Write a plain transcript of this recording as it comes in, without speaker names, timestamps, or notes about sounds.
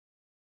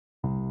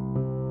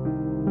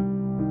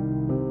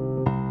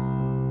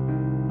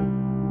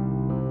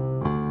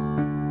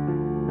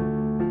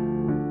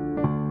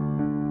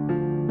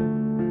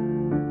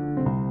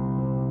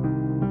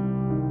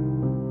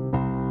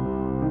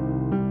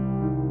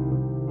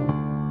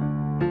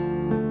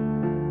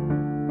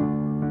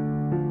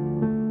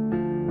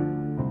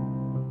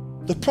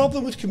The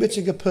problem with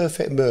committing a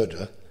perfect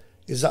murder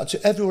is that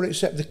to everyone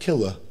except the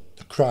killer,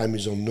 the crime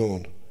is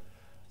unknown.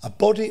 A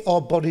body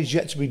or bodies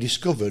yet to be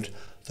discovered,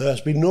 there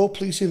has been no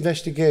police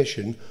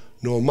investigation,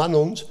 no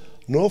manhunt,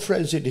 no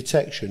forensic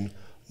detection,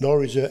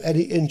 nor is there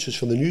any interest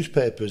from the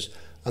newspapers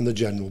and the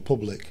general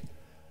public.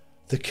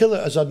 The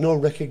killer has had no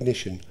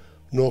recognition,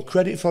 no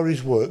credit for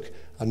his work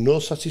and no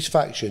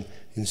satisfaction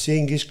in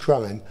seeing his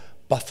crime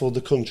baffle the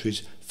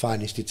country's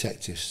finest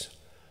detectives.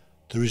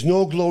 There is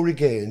no glory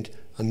gained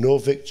and no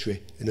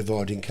victory in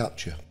avoiding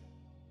capture.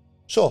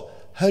 So,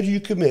 how do you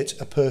commit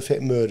a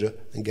perfect murder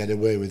and get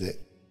away with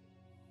it?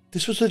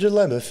 This was the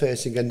dilemma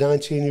facing a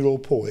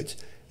 19-year-old poet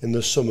in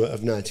the summer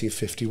of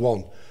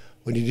 1951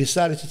 when he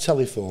decided to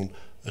telephone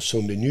a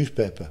Sunday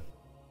newspaper.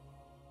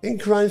 In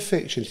crime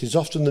fiction, it is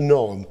often the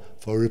norm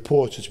for a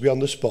reporter to be on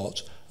the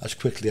spot as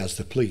quickly as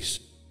the police.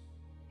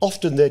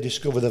 Often they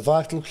discover the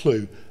vital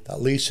clue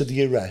that leads to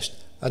the arrest,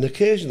 and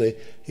occasionally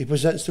he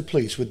presents the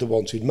police with the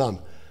wanted man,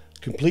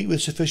 complete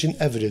with sufficient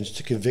evidence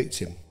to convict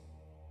him.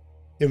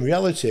 In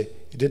reality,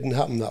 it didn't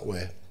happen that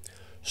way.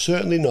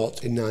 Certainly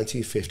not in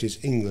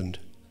 1950s England.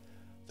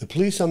 The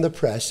police and the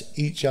press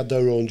each had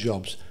their own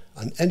jobs,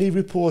 and any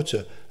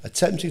reporter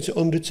attempting to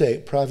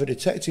undertake private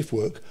detective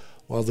work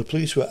while the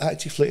police were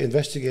actively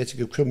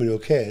investigating a criminal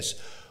case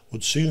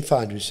would soon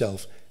find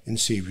himself in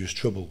serious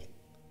trouble.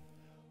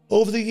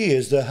 Over the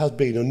years there have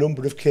been a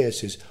number of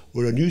cases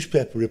where a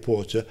newspaper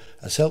reporter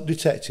has helped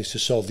detectives to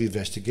solve the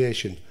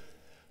investigation,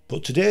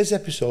 but today's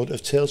episode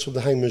of Tales from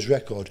the Hangman's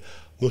Record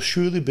must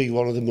surely be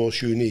one of the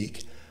most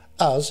unique,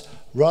 as,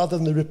 rather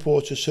than the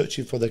reporter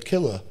searching for the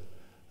killer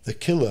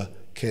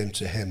came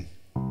to him.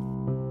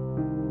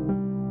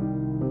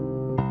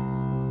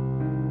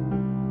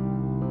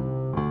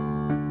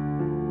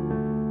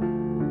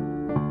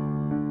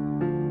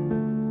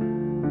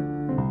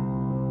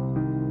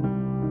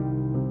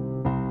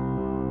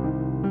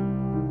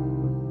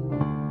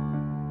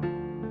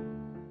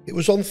 It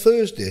was on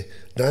Thursday,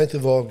 9th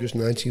of August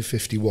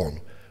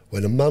 1951,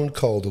 when a man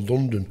called the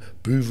London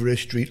Bouverie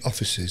Street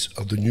offices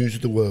of the News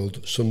of the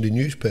World Sunday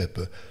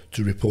newspaper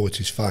to report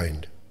his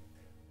find.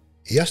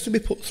 He asked to be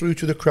put through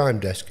to the crime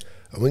desk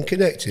and when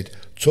connected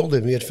told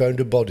him he had found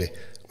a body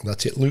and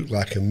that it looked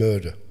like a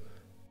murder.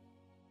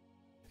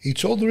 He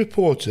told the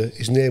reporter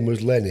his name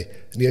was Lenny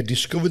and he had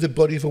discovered the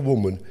body of a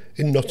woman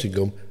in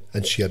Nottingham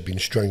and she had been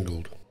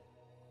strangled.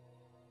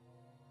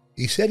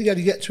 He said he had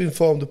yet to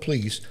inform the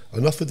police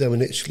and offered them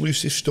an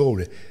exclusive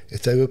story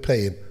if they would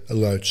pay him a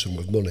large sum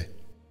of money.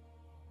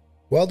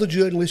 While the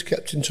journalist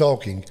kept on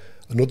talking,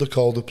 another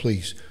called the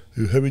police,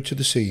 who hurried to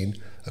the scene,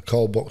 a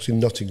call box in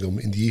Nottingham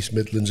in the East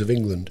Midlands of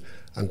England,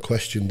 and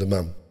questioned the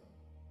man.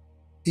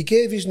 He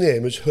gave his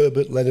name as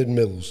Herbert Leonard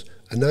Mills,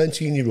 a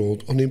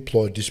 19-year-old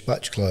unemployed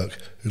dispatch clerk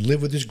who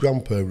lived with his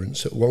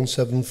grandparents at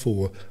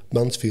 174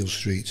 Mansfield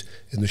Street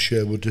in the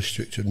Sherwood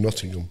district of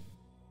Nottingham.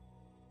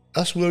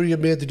 Asked where he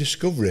had made the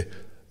discovery,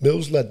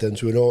 Mills led them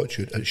to an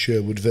orchard at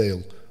Sherwood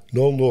Vale,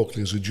 known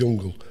locally as a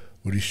jungle,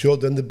 where he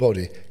showed them the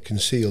body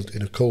concealed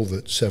in a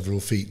culvert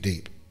several feet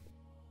deep.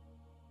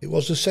 It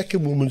was the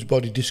second woman's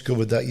body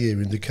discovered that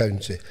year in the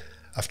county,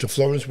 after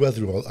Florence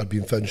Wetherall had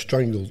been found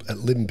strangled at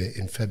Limby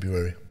in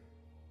February.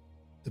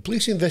 The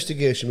police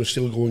investigation was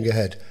still going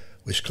ahead,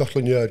 with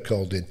Scotland Yard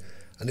called in,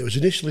 and it was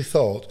initially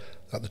thought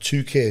that the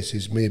two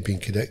cases may have been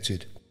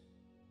connected.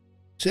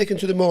 Taken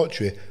to the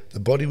mortuary, the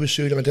body was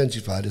soon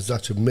identified as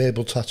that of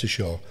Mabel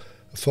Tattershaw,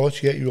 a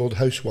 48-year-old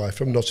housewife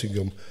from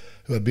Nottingham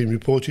who had been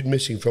reported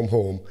missing from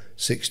home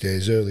 6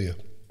 days earlier.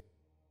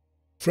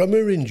 From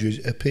her injuries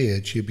it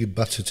appeared she had been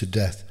battered to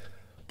death,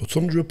 but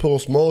under a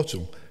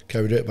post-mortem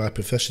carried out by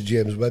Professor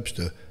James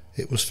Webster,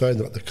 it was found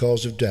that the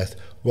cause of death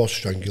was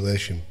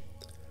strangulation.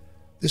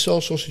 This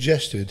also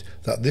suggested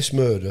that this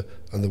murder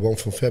and the one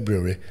from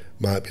February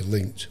might be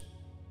linked.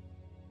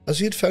 As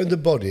he had found the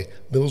body,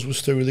 Mills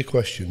was thoroughly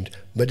questioned,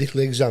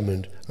 medically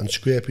examined and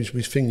scrapings from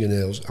his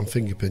fingernails and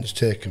fingerprints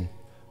taken.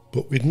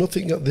 But with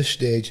nothing at this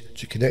stage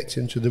to connect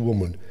him to the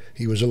woman,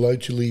 he was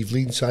allowed to leave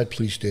Leenside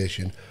Police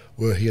Station,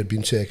 where he had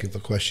been taken for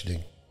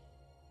questioning.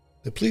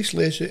 The police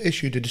later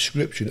issued a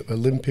description of a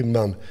limping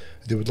man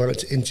who they would like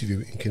to interview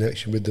in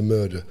connection with the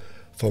murder.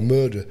 For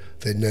murder,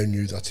 they now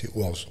knew that it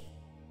was.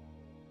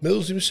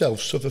 Mills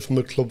himself suffered from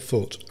a club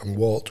foot and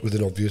walked with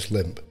an obvious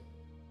limp.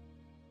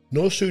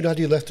 No sooner had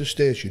he left the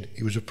station,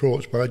 he was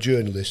approached by a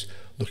journalist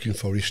looking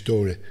for his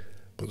story,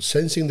 but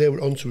sensing they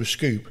were onto a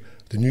scoop,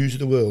 the News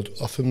of the World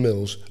offered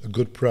Mills a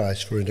good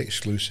price for an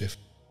exclusive.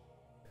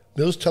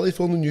 Mills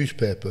telephoned the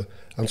newspaper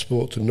and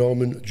spoke to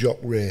Norman Jock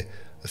Ray,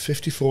 a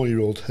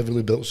 54-year-old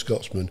heavily built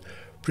Scotsman,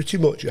 pretty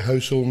much a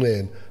household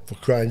name for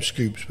crime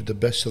scoops with the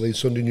best-selling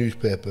Sunday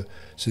newspaper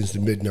since the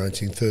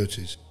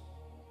mid-1930s.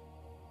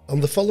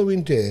 On the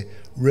following day,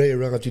 Ray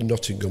arrived in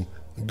Nottingham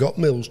and got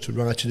Mills to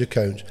write an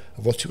account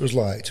of what it was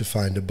like to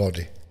find a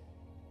body.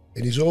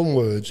 In his own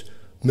words,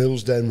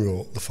 Mills then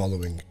wrote the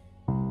following.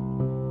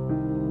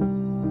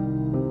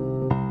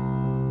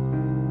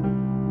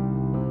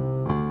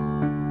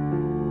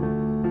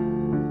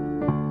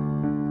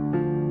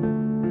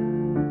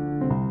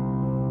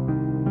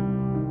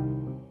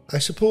 I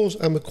suppose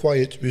I'm a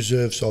quiet,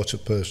 reserved sort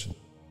of person.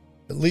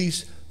 At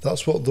least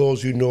that's what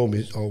those who know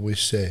me always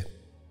say.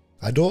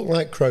 I don't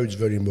like crowds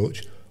very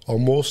much, or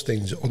most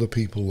things that other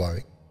people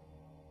like.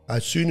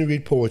 I'd sooner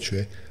read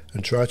poetry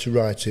and try to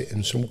write it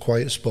in some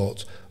quiet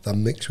spot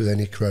than mix with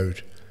any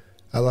crowd.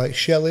 I like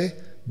Shelley,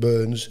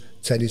 Burns,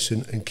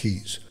 Tennyson and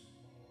Keats.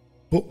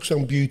 Books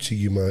on beauty,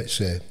 you might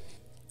say,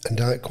 and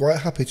I'm quite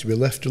happy to be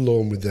left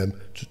alone with them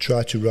to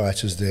try to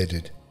write as they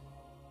did.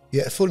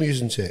 Yet funny,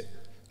 isn't it?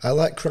 I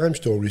like crime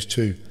stories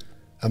too,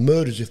 and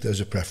murders if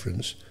there's a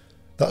preference.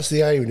 That's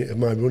the irony of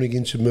my running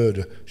into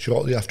murder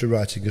shortly after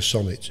writing a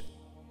sonnet.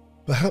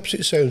 Perhaps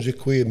it sounds a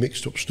queer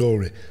mixed up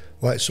story,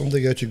 like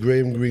something out of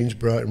Graham Greene's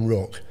Brighton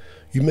Rock.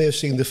 You may have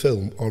seen the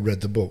film or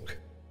read the book.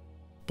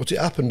 But it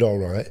happened all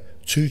right,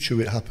 too true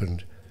it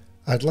happened.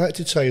 I'd like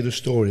to tell you the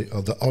story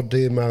of the odd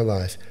day in my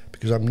life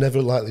because I'm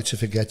never likely to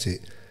forget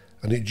it,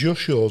 and it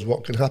just shows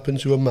what can happen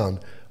to a man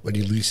when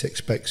he least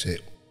expects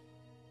it.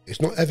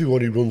 It's not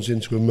everyone who runs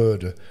into a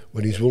murder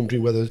when he's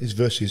wondering whether his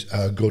verses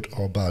are good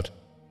or bad.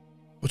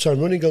 But I'm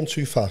running on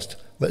too fast.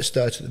 Let's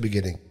start at the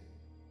beginning.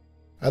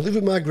 I live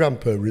with my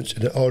grandparents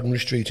in an ordinary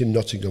street in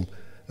Nottingham,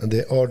 and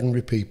they're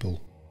ordinary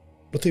people.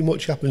 Nothing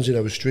much happens in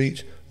our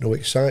street, no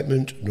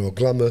excitement, no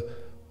glamour,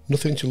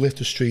 nothing to lift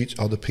the street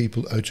or the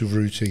people out of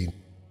routine.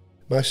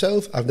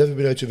 Myself, I've never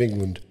been out of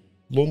England.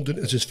 London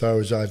is as far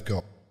as I've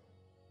got.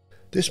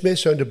 This may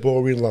sound a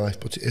boring life,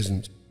 but it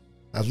isn't.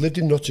 I've lived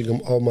in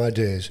Nottingham all my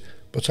days,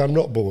 but I'm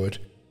not bored.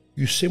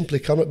 You simply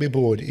cannot be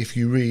bored if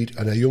you read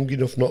and are young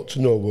enough not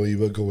to know where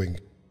you are going.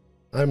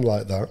 I'm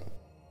like that.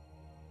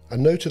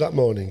 And now to that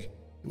morning.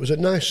 It was a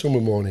nice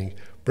summer morning,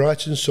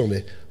 bright and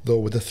sunny, though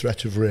with a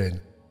threat of rain.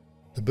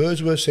 The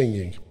birds were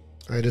singing.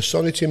 I had a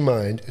sonnet in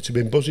mind. It had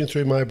been buzzing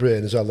through my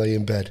brain as I lay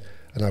in bed,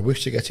 and I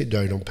wished to get it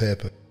down on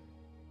paper.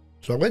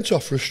 So I went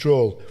off for a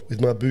stroll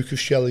with my book of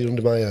Shelley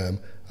under my arm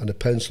and a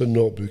pencil and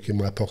notebook in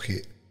my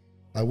pocket.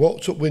 I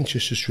walked up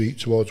Winchester Street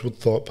towards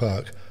Woodthorpe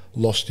Park,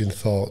 lost in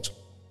thought.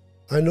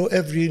 I know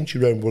every inch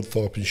around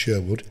Woodthorpe and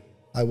Sherwood.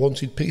 I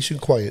wanted peace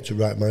and quiet to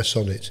write my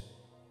sonnet,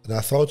 and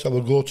I thought I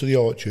would go to the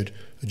orchard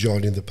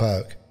adjoining the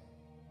park.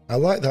 I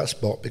like that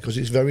spot because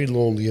it's very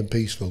lonely and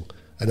peaceful,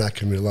 and I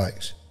can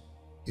relax.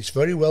 It's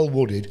very well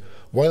wooded,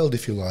 wild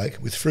if you like,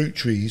 with fruit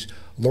trees,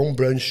 long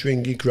brown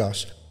stringy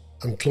grass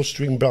and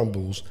clustering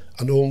brambles,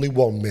 and only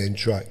one main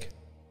track.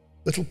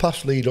 Little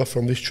paths lead off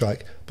from this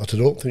track, but I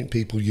don't think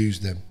people use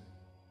them.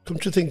 Come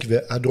to think of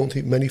it, I don't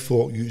think many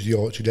folk use the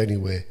orchard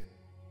anyway.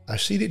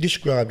 I've seen it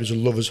described as a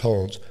lover's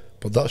haunt,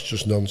 but that's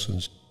just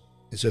nonsense.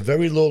 It's a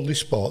very lonely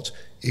spot,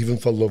 even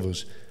for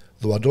lovers,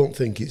 though I don't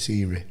think it's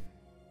eerie.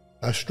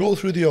 I strolled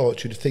through the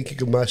orchard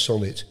thinking of my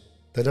sonnet,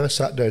 then I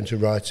sat down to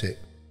write it.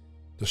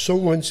 The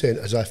sun went in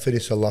as I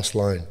finished the last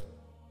line.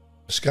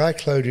 The sky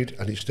clouded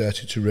and it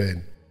started to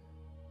rain.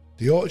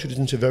 The orchard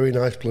isn't a very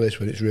nice place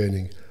when it's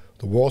raining.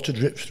 The water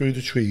drips through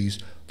the trees,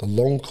 the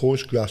long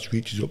coarse grass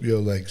reaches up your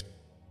legs.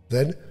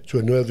 Then, to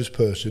a nervous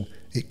person,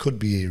 it could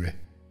be eerie.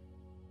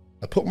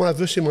 I put my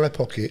verse in my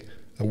pocket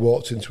and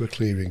walked into a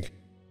clearing.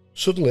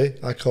 Suddenly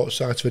I caught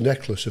sight of a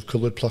necklace of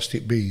coloured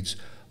plastic beads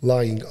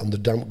lying on the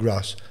damp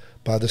grass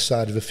by the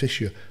side of a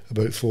fissure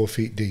about 4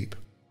 feet deep.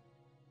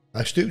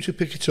 I stooped to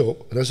pick it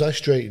up, and as I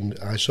straightened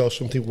I saw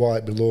something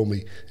white below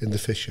me in the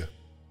fissure.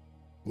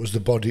 It was the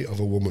body of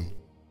a woman.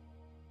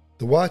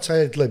 The white I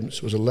had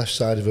glimpsed was the left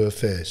side of her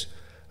face.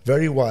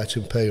 Very white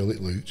and pale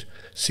it looked,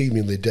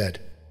 seemingly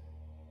dead.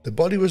 The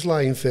body was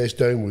lying face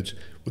downwards,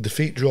 with the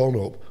feet drawn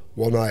up,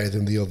 one higher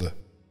than the other.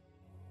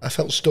 I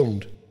felt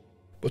stunned,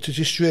 but it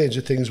is strange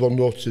the things one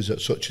notices at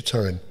such a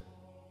time.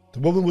 The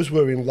woman was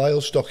wearing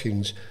lisle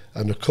stockings,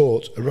 and a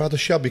coat, a rather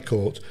shabby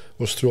coat,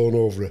 was thrown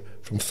over her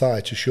from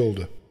thigh to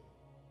shoulder.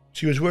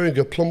 She was wearing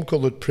a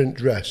plum-coloured print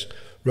dress,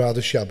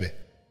 rather shabby.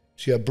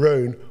 She had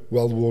brown,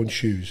 well-worn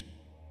shoes.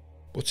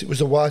 But it was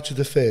the white of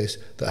the face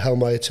that held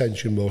my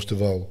attention most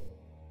of all.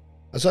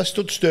 As I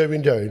stood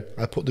staring down,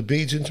 I put the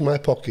beads into my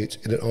pocket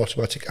in an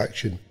automatic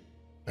action.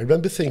 I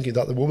remember thinking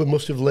that the woman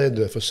must have lain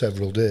there for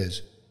several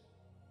days.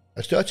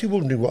 I started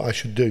wondering what I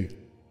should do.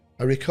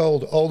 I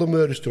recalled all the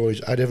murder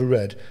stories I'd ever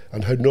read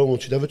and how no one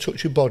should ever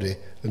touch a body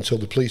until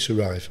the police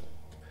arrived.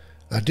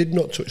 I did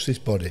not touch this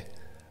body.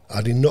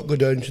 I did not go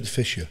down into the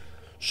fissure.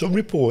 Some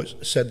reports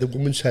said the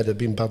woman's head had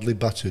been badly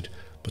battered,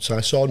 but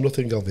I saw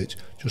nothing of it,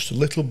 just a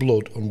little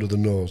blood under the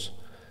nose.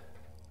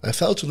 I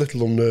felt a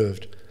little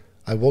unnerved.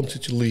 I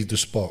wanted to leave the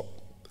spot.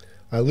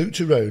 I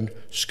looked around,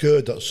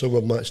 scared that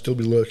someone might still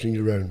be lurking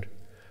around.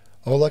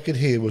 All I could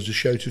hear was the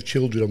shout of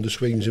children on the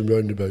swings and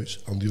roundabouts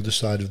on the other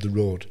side of the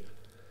road.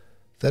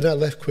 Then I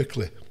left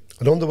quickly,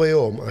 and on the way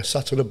home I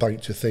sat on a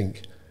bank to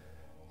think.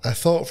 I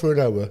thought for an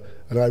hour,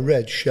 and I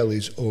read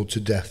Shelley's Ode to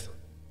Death.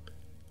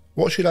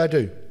 What should I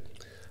do?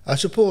 I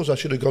suppose I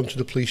should have gone to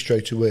the police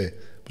straight away,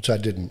 but I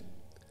didn't.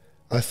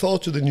 I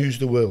thought of the News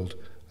of the World,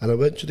 and I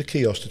went to the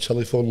kiosk to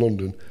telephone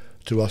London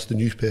to ask the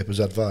newspaper's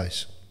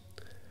advice.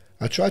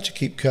 I tried to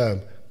keep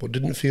calm, but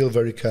didn't feel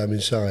very calm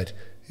inside.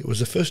 It was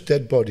the first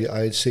dead body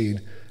I had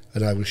seen,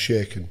 and I was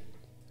shaken.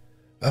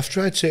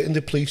 After I had taken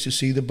the police to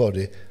see the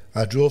body,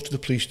 I drove to the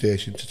police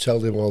station to tell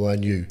them all I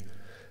knew.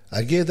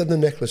 I gave them the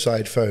necklace I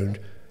had found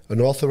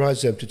and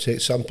authorised them to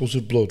take samples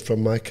of blood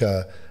from my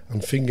car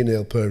and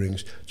fingernail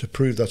parings to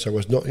prove that I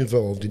was not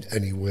involved in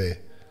any way.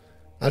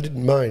 I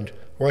didn't mind.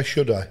 Why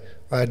should I?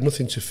 I had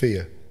nothing to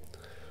fear.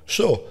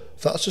 So,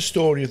 that's the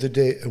story of the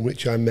day on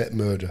which I met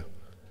murder.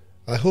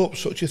 I hope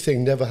such a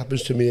thing never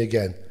happens to me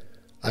again.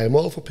 I am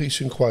all for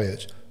peace and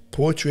quiet.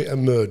 Poetry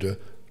and murder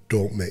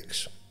don't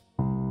mix.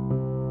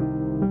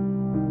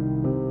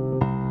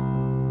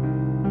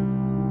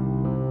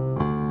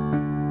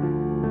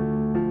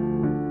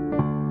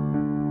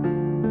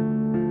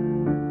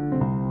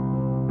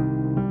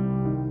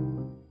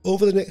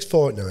 Over the next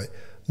fortnight,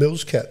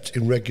 Mills kept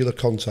in regular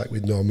contact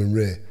with Norman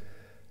Ray,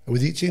 and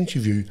with each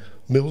interview,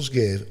 Mills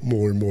gave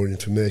more and more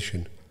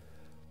information.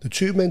 The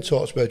two men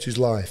talked about his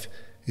life,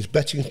 his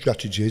betting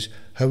strategies,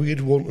 how he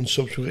had won and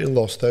subsequently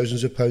lost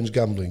thousands of pounds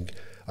gambling,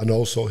 and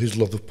also his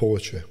love of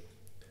poetry.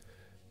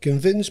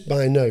 Convinced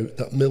by now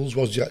that Mills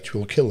was the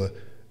actual killer,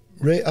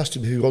 Ray asked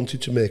him if he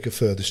wanted to make a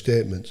further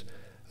statement,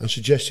 and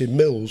suggested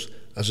Mills,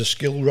 as a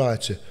skilled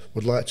writer,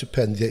 would like to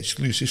pen the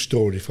exclusive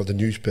story for the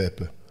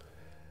newspaper.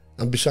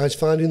 And besides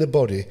finding the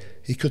body,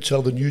 he could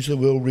tell the News of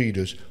the World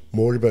readers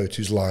more about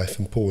his life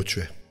and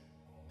poetry.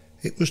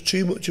 It was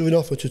too much of an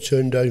offer to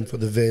turn down for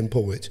the vain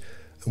poet,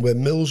 and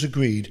when Mills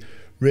agreed,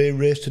 Ray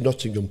raced to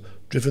Nottingham,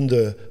 driven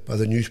there by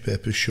the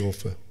newspaper's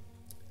chauffeur.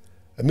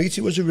 A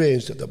meeting was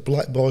arranged at the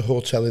Black Boy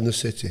Hotel in the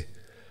city.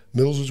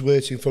 Mills was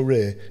waiting for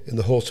Ray in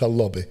the hotel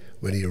lobby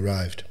when he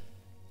arrived.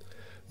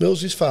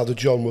 Mills's father,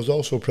 John, was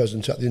also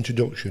present at the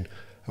introduction,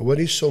 and when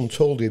his son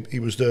told him he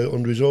was there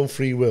under his own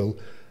free will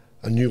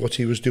and knew what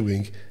he was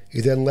doing,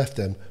 he then left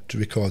them to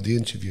record the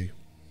interview.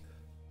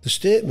 The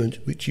statement,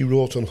 which he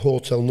wrote on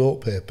hotel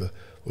notepaper,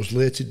 was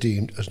later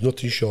deemed as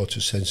nothing short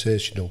of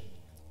sensational.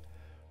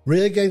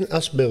 Ray again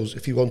asked Mills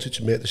if he wanted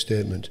to make the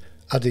statement,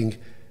 adding,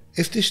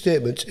 "If this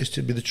statement is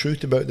to be the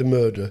truth about the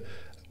murder,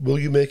 will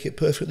you make it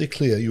perfectly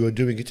clear you are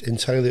doing it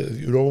entirely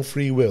of your own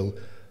free will,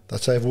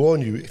 that I have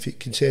warned you if it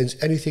contains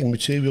anything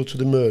material to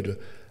the murder,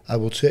 I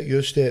will take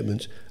your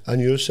statement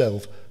and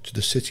yourself to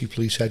the city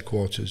police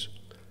headquarters."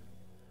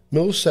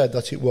 Mills said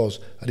that it was,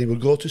 and he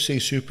would go to see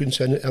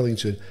Superintendent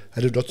Ellington,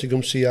 head of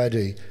Nottingham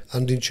CID,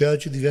 and in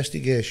charge of the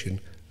investigation,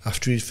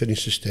 after he had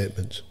finished the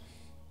statement.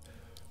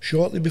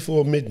 Shortly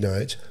before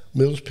midnight,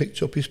 Mills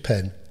picked up his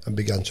pen and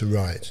began to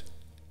write.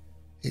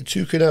 It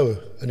took an hour,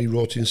 and he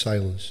wrote in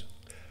silence.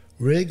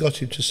 Ray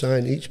got him to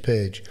sign each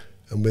page,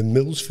 and when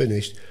Mills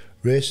finished,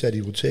 Ray said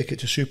he would take it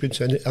to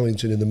Superintendent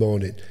Ellington in the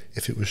morning,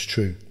 if it was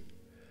true.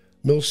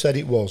 Mills said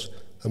it was,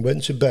 and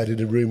went to bed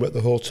in a room at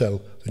the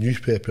hotel the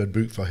newspaper had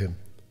booked for him.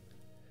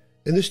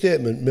 In the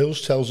statement,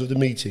 Mills tells of the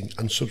meeting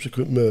and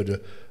subsequent murder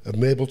of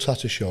Mabel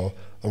Tattershaw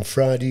on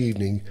Friday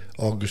evening,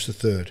 August the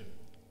 3rd.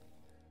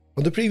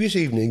 On the previous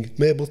evening,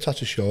 Mabel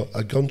Tattershaw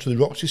had gone to the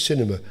Roxy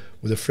Cinema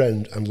with a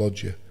friend and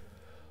lodger.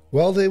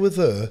 While they were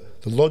there,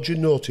 the lodger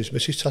noticed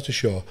Mrs.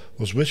 Tattershaw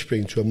was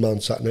whispering to a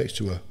man sat next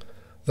to her.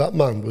 That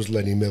man was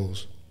Lenny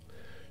Mills.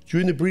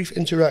 During the brief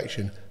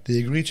interaction, they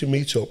agreed to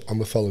meet up on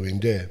the following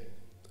day.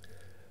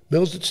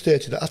 Mills had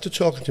stated that after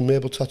talking to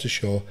Mabel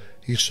Tattershaw,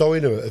 he saw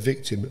in her a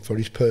victim for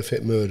his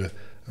perfect murder,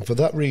 and for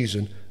that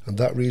reason, and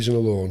that reason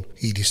alone,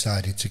 he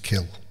decided to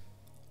kill.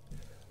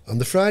 On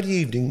the Friday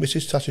evening,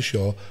 Mrs.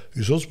 Tattershaw,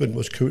 whose husband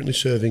was currently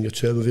serving a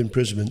term of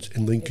imprisonment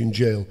in Lincoln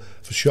Jail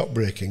for shop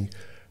breaking,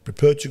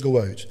 prepared to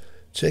go out,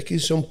 taking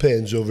some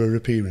pains over her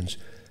appearance,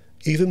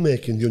 even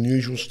making the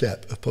unusual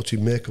step of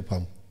putting makeup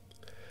on.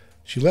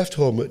 She left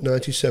home at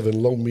 97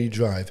 Longmead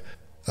Drive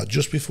at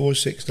just before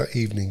 6 that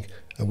evening,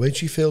 and when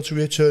she failed to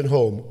return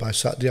home by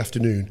Saturday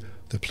afternoon,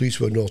 the police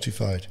were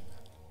notified.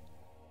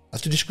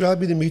 After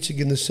describing the meeting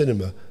in the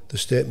cinema, the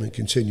statement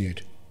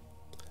continued.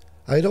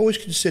 I had always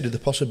considered the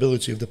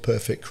possibility of the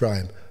perfect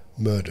crime,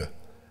 murder.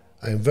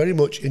 I am very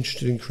much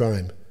interested in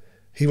crime.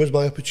 Here was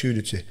my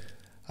opportunity.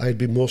 I had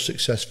been most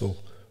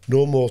successful.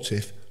 No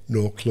motive,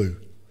 no clue.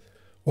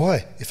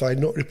 Why, if I had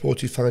not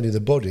reported finding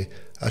the body,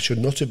 I should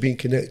not have been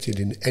connected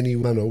in any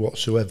manner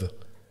whatsoever.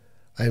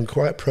 I am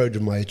quite proud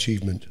of my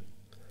achievement.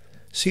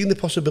 Seeing the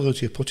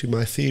possibility of putting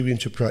my theory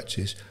into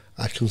practice,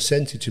 I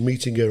consented to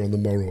meeting her on the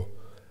morrow.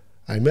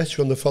 I met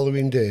her on the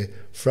following day,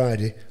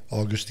 Friday,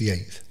 August the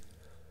 8th.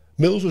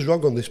 Mills was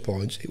wrong on this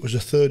point. It was the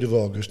 3rd of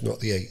August, not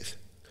the 8th.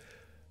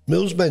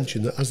 Mills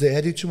mentioned that as they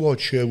headed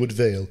towards Sherwood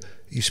Vale,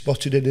 he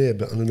spotted a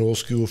neighbour and an old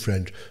school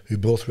friend who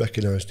both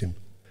recognised him.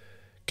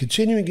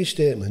 Continuing his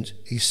statement,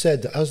 he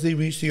said that as they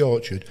reached the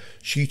orchard,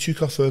 she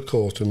took off her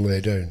coat and lay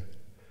down.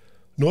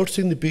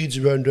 Noticing the beads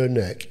around her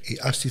neck, he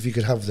asked if he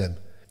could have them.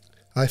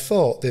 I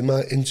thought they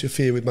might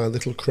interfere with my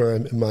little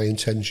crime and my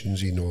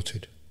intentions, he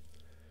noted.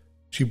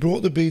 She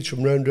brought the beads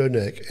from round her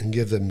neck and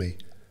gave them me.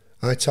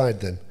 I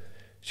tied them.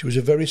 She was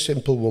a very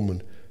simple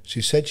woman.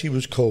 She said she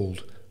was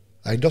cold.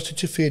 I had not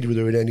interfered with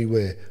her in any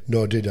way,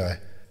 nor did I.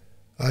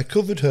 I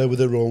covered her with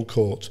her own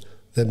coat,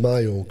 then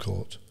my own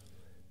coat.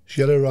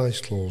 She had her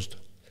eyes closed.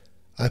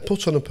 I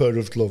put on a pair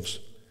of gloves.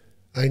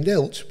 I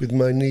knelt with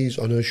my knees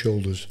on her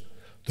shoulders.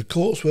 The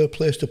coats were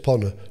placed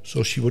upon her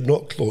so she would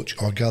not clutch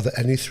or gather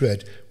any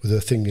thread with her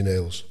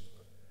fingernails.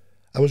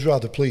 I was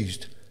rather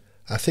pleased.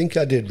 I think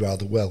I did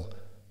rather well.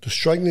 The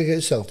strangling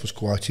itself was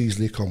quite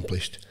easily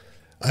accomplished.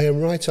 I am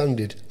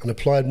right-handed and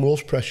applied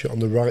most pressure on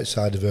the right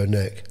side of her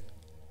neck.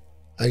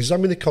 I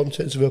examined the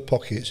contents of her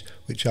pockets,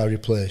 which I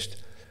replaced.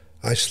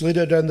 I slid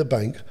her down the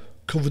bank,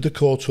 covered the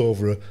coat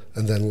over her,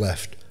 and then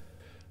left,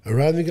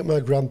 arriving at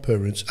my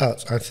grandparents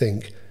at, I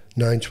think,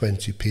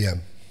 9:20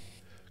 p.m.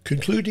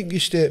 Concluding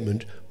his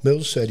statement,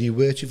 Mills said he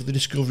waited for the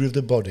discovery of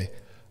the body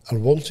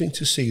and wanting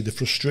to see the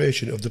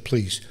frustration of the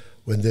police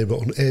when they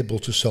were unable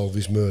to solve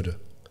his murder.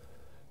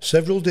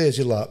 Several days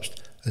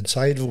elapsed, and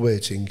tired of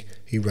waiting,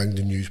 he rang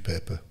the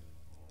newspaper.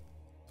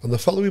 On the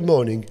following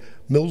morning,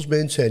 Mills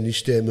maintained his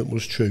statement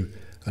was true,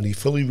 and he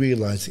fully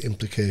realised the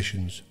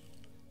implications.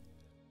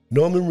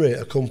 Norman Ray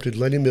accompanied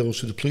Lenny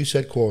Mills to the police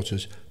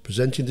headquarters,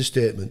 presenting the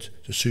statement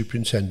to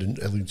Superintendent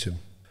Ellington.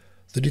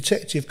 The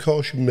detective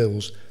cautioned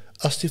Mills,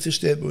 asked if the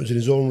statement was in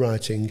his own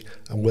writing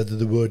and whether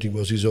the wording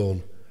was his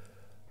own.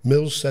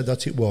 Mills said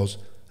that it was,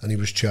 and he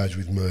was charged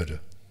with murder.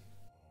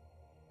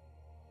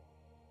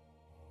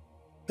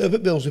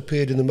 Herbert Mills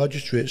appeared in the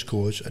Magistrates'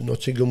 Court at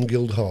Nottingham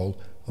Guildhall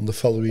on the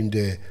following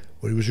day,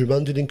 where he was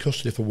remanded in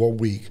custody for 1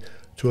 week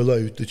to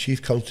allow the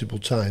Chief Constable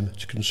time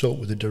to consult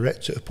with the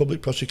Director of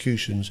Public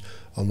Prosecutions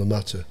on the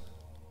matter.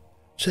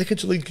 Taken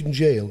to Lincoln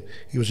Jail,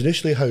 he was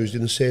initially housed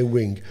in the same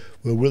wing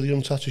where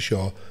William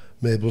Tattershaw,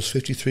 Mabel's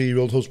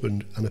 53-year-old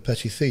husband and a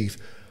petty thief,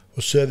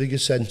 was serving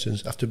his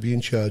sentence after being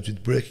charged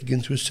with breaking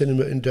into a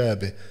cinema in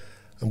Derby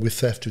and with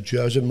theft of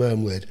jars of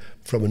marmalade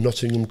from a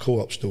Nottingham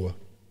co-op store.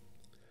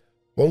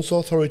 Once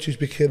authorities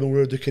became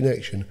aware of the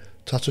connection,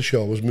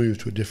 Tattershaw was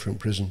moved to a different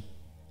prison.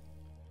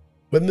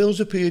 When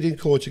Mills appeared in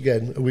court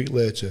again a week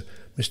later,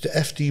 Mr.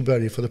 F.D.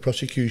 Berry for the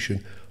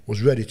prosecution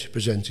was ready to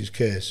present his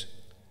case.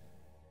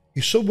 He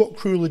somewhat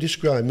cruelly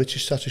described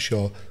Mrs.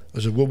 Tattershaw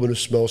as a woman of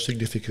small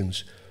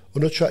significance,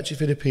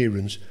 unattractive in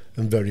appearance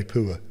and very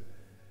poor.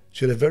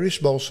 She had a very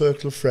small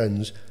circle of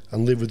friends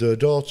and lived with her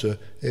daughter,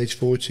 aged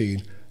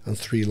 14, and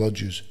 3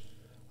 lodgers.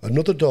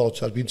 Another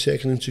daughter had been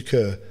taken into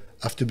care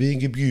after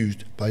being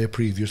abused by a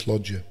previous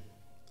lodger.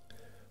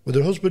 With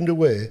her husband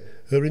away,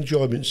 her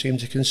enjoyment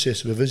seemed to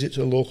consist of a visit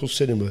to a local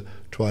cinema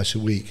twice a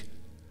week.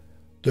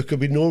 There could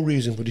be no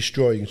reason for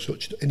destroying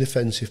such an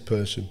inoffensive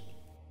person.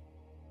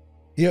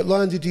 He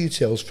outlined the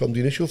details from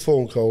the initial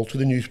phone call to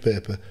the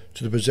newspaper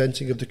to the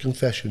presenting of the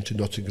confession to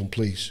Nottingham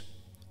Police.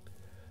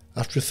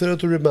 After a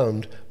further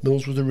remand,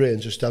 Mills was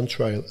arraigned to stand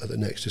trial at the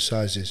next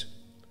assizes.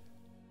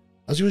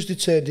 As he was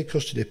detained in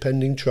custody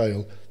pending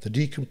trial, the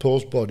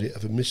decomposed body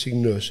of a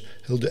missing nurse,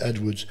 Hilda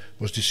Edwards,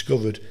 was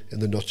discovered in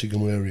the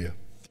Nottingham area.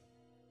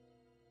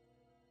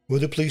 Were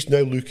the police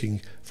now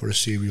looking for a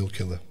serial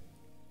killer?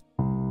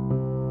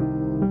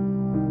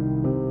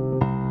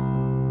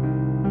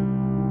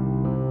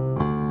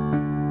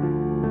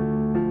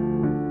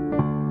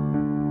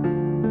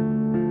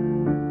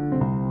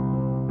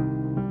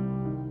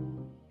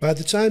 By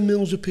the time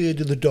Mills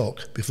appeared in the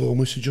dock before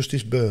Mr.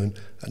 Justice Byrne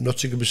at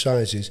Nottingham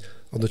Assizes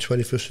on the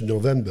 21st of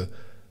November,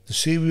 the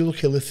serial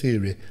killer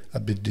theory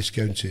had been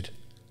discounted.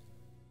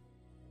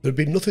 There had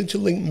been nothing to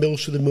link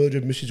Mills to the murder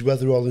of Mrs.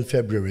 Wetherall in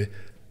February,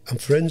 and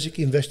forensic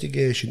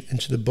investigation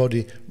into the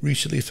body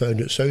recently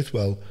found at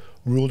Southwell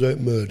ruled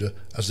out murder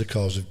as the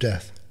cause of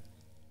death.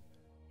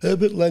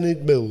 Herbert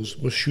Leonard Mills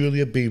must surely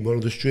have been one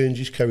of the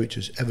strangest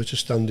characters ever to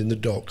stand in the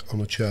dock on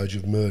a charge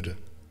of murder.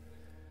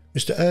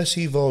 Mr.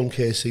 R.C. Vaughan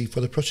KC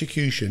for the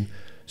prosecution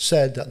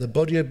said that the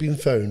body had been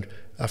found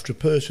after a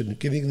person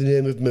giving the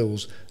name of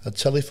Mills had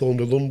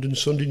telephoned a London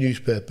Sunday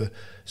newspaper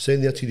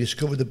saying that he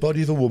discovered the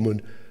body of a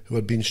woman who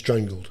had been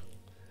strangled.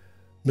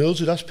 Mills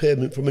had asked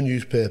payment from a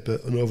newspaper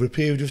and over a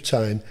period of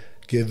time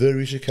gave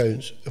various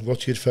accounts of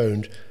what he had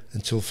found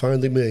until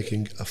finally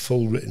making a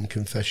full written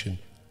confession.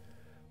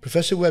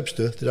 Professor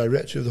Webster, the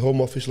director of the Home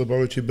Office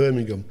Laboratory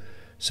Birmingham,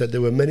 said there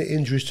were many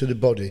injuries to the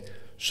body,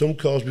 some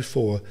caused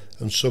before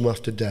and some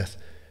after death.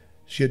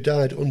 She had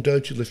died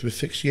undoubtedly from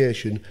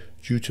asphyxiation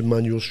due to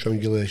manual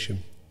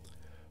strangulation.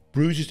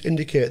 Bruises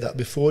indicate that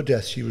before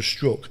death she was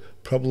struck,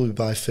 probably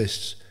by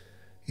fists.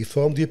 He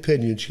formed the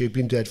opinion she had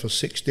been dead for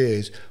 6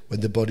 days when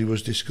the body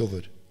was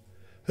discovered.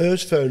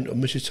 Hairs found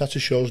on Mrs.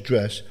 Tattershaw's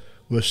dress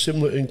were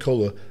similar in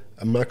colour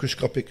and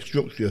microscopic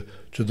structure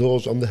to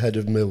those on the head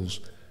of Mills,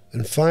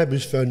 and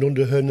fibres found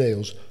under her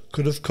nails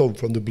could have come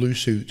from the blue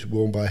suit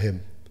worn by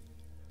him.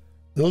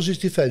 Mills's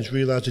defence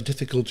realised the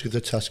difficulty of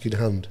the task in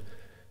hand.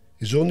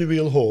 His only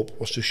real hope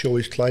was to show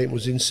his client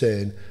was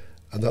insane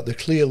and that the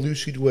clear,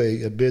 lucid way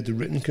he had made the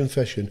written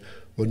confession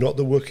were not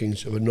the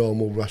workings of a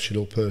normal,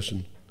 rational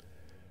person.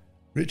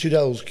 Richard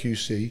Ells,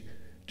 QC,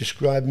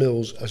 described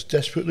Mills as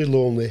desperately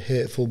lonely,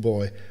 hateful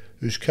boy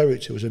whose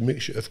character was a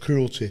mixture of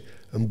cruelty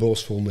and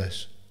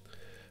boastfulness.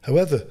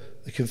 However,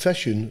 the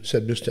confession,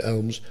 said Mr.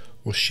 Elms,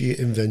 was sheer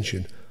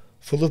invention,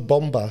 full of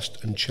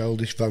bombast and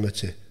childish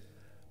vanity.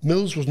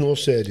 Mills was no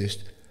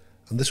sadist,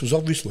 and this was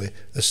obviously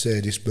a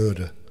sadist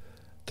murder.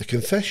 The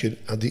confession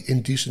had the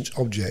indecent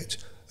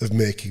object of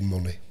making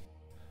money.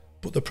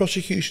 But the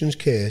prosecution's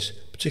case,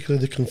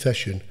 particularly the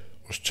confession,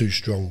 was too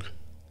strong.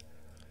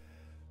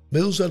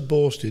 Mills had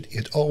boasted he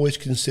had always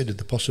considered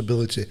the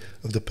possibility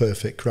of the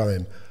perfect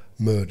crime,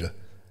 murder,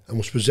 and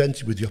was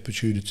presented with the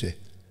opportunity.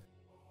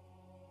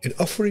 In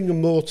offering a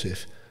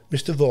motive,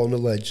 Mr. Vaughan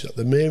alleged that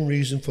the main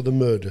reason for the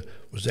murder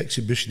was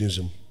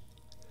exhibitionism.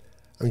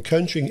 And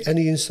countering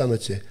any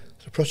insanity,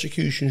 the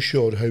prosecution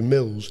showed how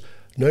Mills,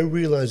 now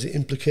realised the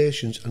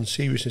implications and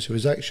seriousness of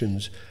his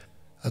actions,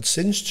 had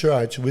since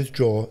tried to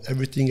withdraw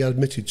everything he had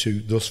admitted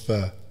to thus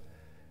far.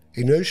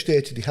 He now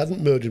stated he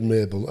hadn't murdered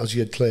Mabel as he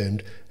had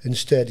claimed,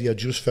 instead he had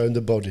just found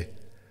the body.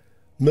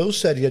 Mills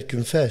said he had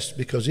confessed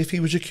because if he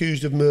was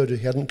accused of murder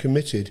he hadn't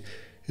committed,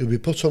 he would be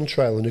put on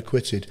trial and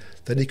acquitted,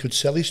 then he could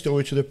sell his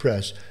story to the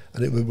press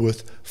and it would be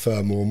worth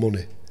far more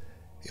money.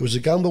 It was a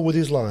gamble with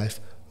his life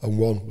and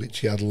one which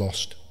he had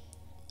lost.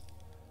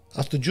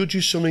 After the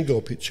judge's summing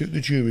up, it took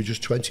the jury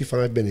just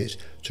 25 minutes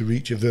to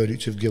reach a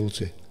verdict of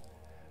guilty.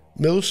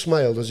 Mills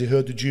smiled as he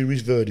heard the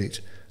jury's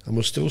verdict and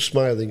was still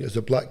smiling as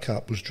the black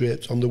cap was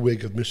draped on the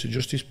wig of Mr.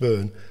 Justice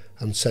Byrne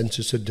and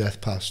sentence to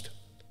death passed.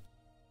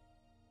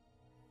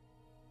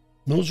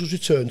 Mills was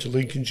returned to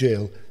Lincoln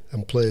Jail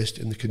and placed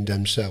in the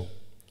condemned cell.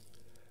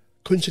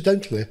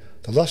 Coincidentally,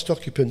 the last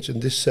occupant in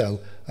this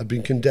cell had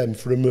been condemned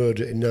for a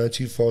murder in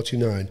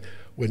 1949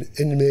 when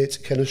inmate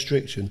Kenneth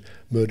Strickland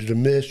murdered a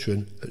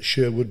matron at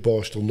Sherwood,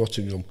 Borstal,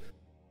 Nottingham.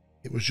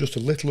 It was just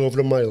a little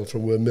over a mile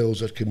from where Mills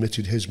had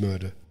committed his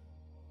murder.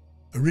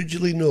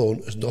 Originally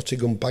known as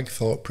Nottingham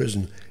Bagthorpe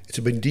Prison, it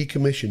had been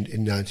decommissioned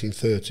in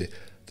 1930,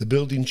 the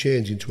building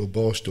changing to a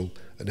Borstal,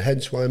 and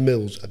hence why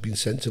Mills had been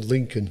sent to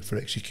Lincoln for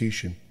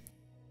execution.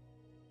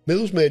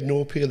 Mills made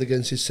no appeal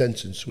against his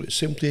sentence, so it's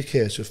simply a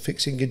case of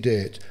fixing a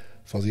date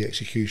for the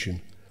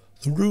execution.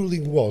 The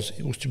ruling was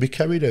it was to be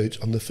carried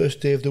out on the first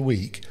day of the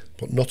week,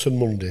 but not on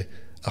Monday,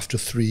 after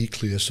 3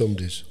 clear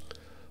Sundays.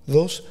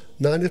 Thus,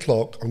 9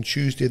 o'clock on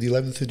Tuesday the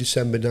 11th of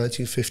December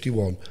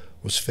 1951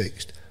 was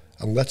fixed,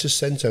 and letters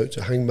sent out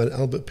to Hangman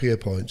Albert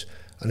Pierpoint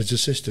and his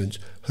assistant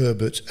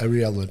Herbert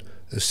Leonard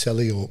of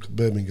Selly Oak,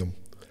 Birmingham.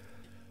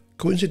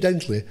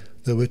 Coincidentally,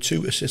 there were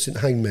 2 assistant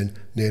hangmen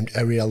named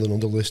Allen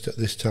on the list at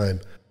this time,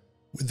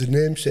 with the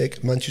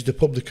namesake Manchester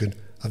publican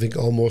having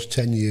almost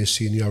 10 years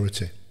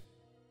seniority.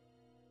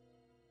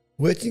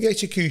 Waiting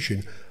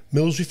execution,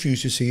 Mills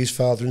refused to see his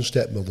father and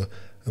stepmother,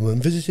 and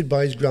when visited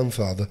by his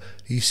grandfather,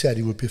 he said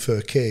he would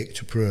prefer cake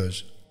to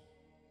prayers.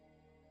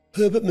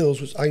 Herbert Mills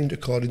was hanged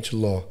according to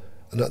law,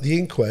 and at the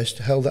inquest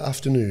held that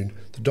afternoon,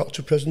 the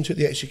doctor present at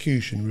the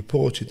execution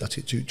reported that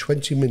it took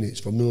 20 minutes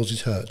for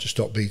Mills's heart to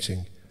stop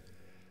beating.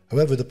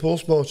 However, the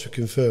post-mortem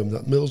confirmed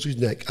that Mills's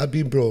neck had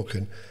been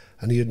broken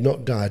and he had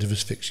not died of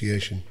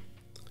asphyxiation.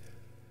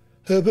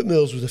 Herbert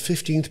Mills was the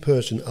 15th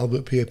person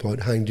Albert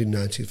Pierpoint hanged in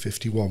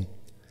 1951,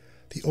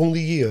 the only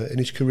year in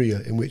his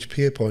career in which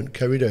Pierpoint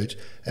carried out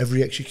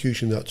every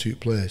execution that took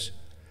place.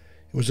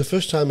 It was the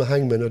first time a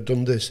hangman had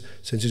done this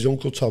since his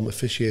Uncle Tom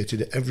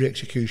officiated at every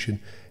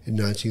execution in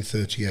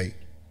 1938.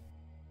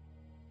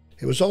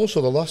 It was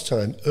also the last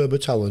time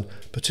Herbert Allen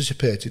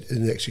participated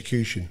in an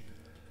execution.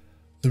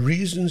 The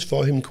reasons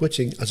for him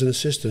quitting as an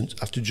assistant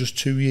after just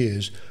 2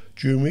 years,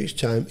 during which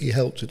time he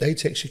helped at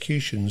 8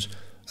 executions,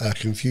 are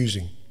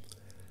confusing.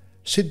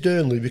 Sid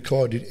Durnley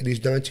recorded in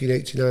his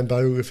 1989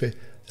 biography,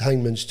 The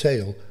Hangman's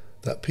Tale,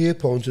 that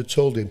Pierpoint had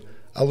told him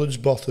Allen's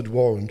boss had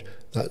warned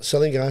that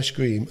selling ice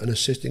cream and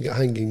assisting at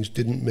hangings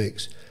didn't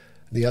mix,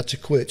 and he had to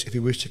quit if he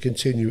wished to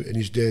continue in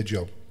his day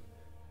job.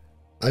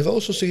 I've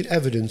also seen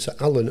evidence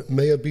that Allen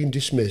may have been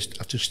dismissed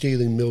after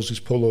stealing Mills's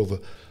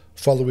pullover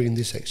following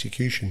this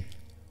execution.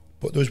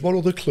 But there was one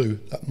other clue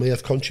that may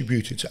have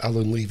contributed to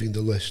Allen leaving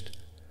the list.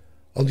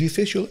 On the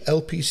official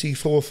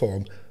LPC4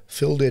 form,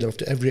 filled in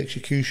after every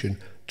execution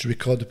to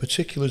record the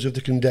particulars of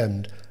the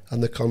condemned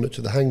and the conduct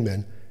of the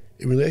hangmen,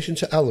 in relation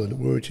to Allen,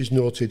 where it is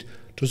noted,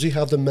 does he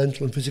have the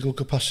mental and physical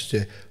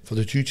capacity for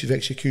the duty of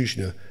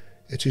executioner,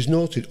 it is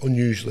noted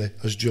unusually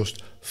as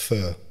just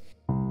fair.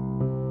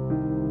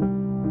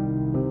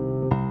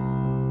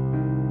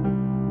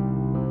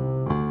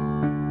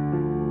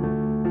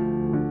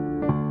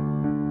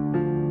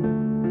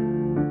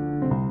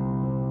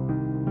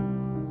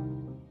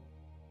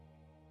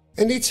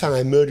 Any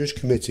time murder is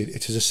committed,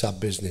 it is a sad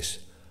business.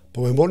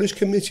 But when one is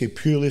committed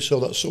purely so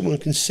that someone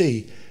can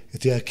see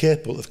if they are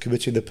capable of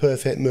committing a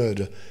perfect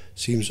murder,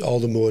 seems all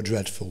the more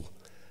dreadful.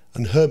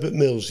 And Herbert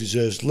Mills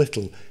deserves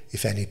little,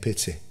 if any,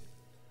 pity.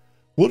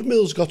 Would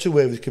Mills got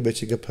away with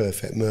committing a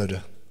perfect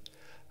murder?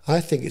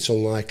 I think it's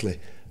unlikely,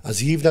 as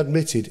he even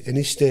admitted in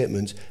his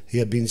statement he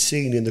had been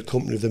seen in the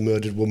company of the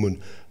murdered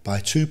woman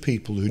by 2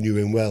 people who knew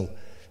him well,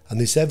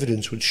 and this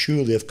evidence would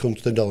surely have come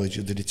to the knowledge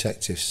of the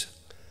detectives.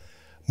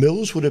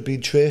 Mills would have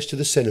been traced to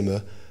the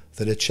cinema,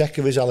 then a check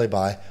of his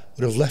alibi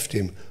would have left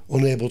him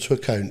unable to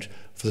account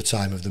for the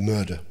time of the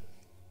murder.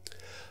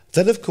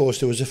 Then, of course,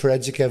 there was the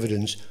forensic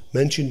evidence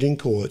mentioned in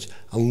court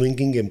and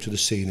linking him to the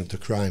scene of the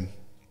crime.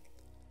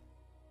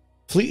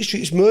 Fleet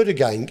Street's murder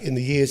gang in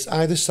the years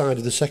either side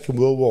of the Second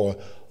World War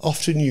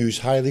often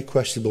used highly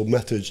questionable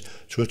methods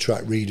to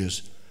attract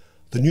readers.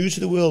 The News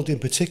of the World in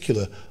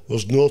particular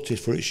was noted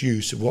for its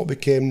use of what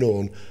became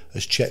known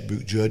as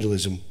checkbook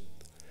journalism.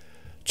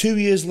 2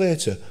 years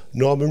later,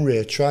 Norman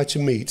Ray tried to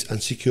meet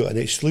and secure an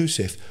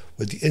exclusive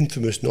with the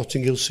infamous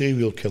Nottingham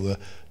serial killer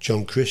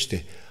John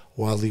Christie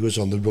while he was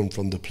on the run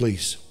from the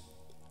police.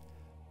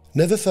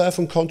 Never far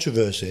from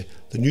controversy,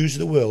 the News of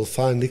the World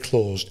finally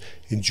closed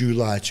in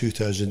July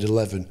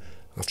 2011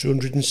 after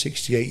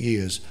 168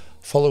 years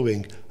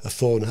following a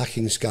phone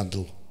hacking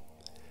scandal.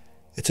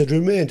 It had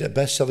remained a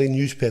best-selling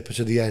newspaper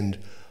to the end,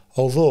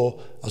 although,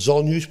 as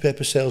all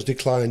newspaper sales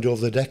declined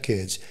over the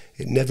decades,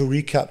 it never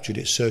recaptured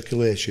its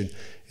circulation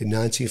in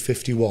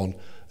 1951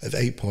 of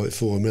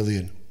 8.4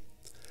 million.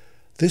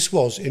 This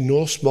was in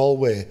no small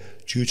way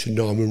due to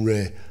Norman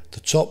Ray,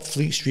 the top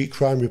Fleet Street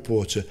crime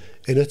reporter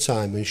in a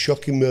time when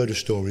shocking murder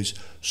stories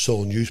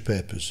sold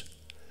newspapers.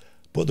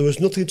 But there was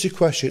nothing to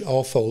question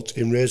or fault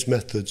in Ray's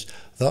methods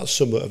that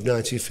summer of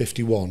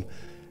 1951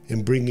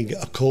 in bringing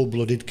a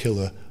cold-blooded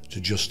killer to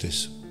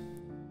justice.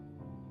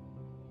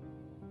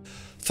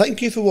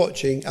 Thank you for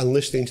watching and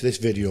listening to this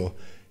video.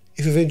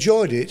 If you've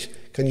enjoyed it,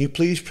 can you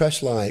please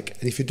press like,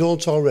 and if you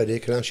don't already,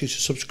 can I ask you to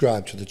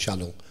subscribe to the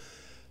channel.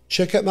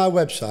 Check out my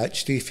website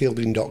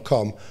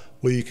stevefielding.com,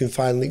 where you can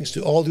find links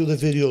to all the other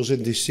videos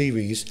in this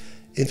series,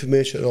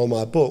 information on all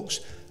my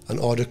books, and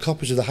order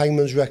copies of the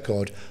Hangman's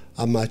Record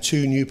and my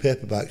 2 new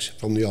paperbacks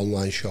from the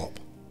online shop.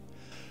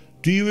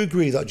 Do you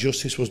agree that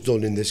justice was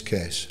done in this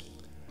case?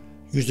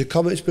 Use the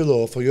comments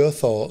below for your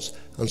thoughts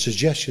and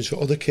suggestions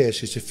for other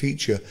cases to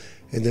feature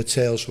in the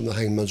Tales from the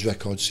Hangman's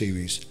Record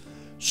series.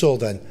 So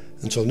then,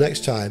 until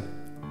next time,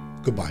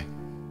 goodbye.